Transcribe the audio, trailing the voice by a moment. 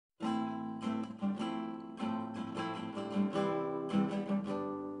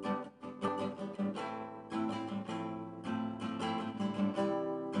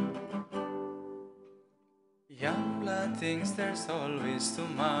Gambler thinks there's always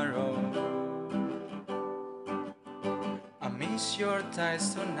tomorrow. I miss your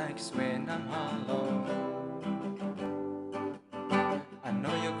tights so nights when I'm hollow. I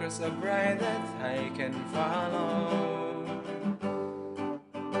know your cross a bride that I can follow.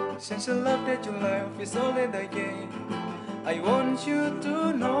 Since the love that you love is all that I gain, I want you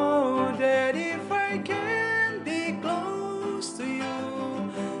to know that if I can be close to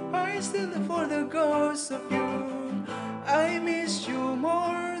you, I still live for the ghost of you. I miss you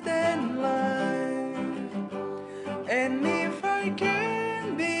more than life. And if I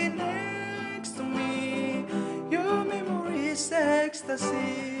can be next to me, your memory is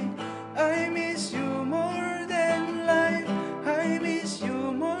ecstasy. I miss you more than life. I miss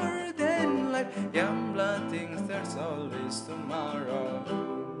you more than life. Young blood thinks there's always tomorrow.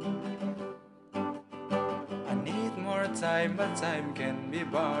 I need more time, but time can be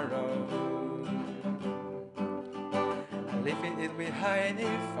borrowed. I leave it behind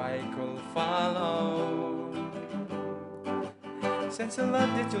if I could follow. Since the love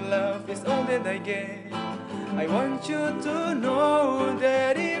that you love is all that I gain, I want you to know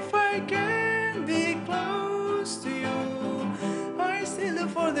that if I can be close to you, I still look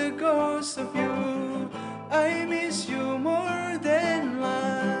for the ghost of you. I miss you more than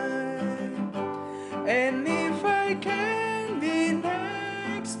life. And if I can be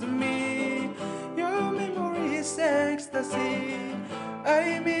next to me, your memory is ecstasy.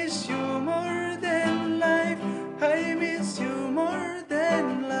 I miss you more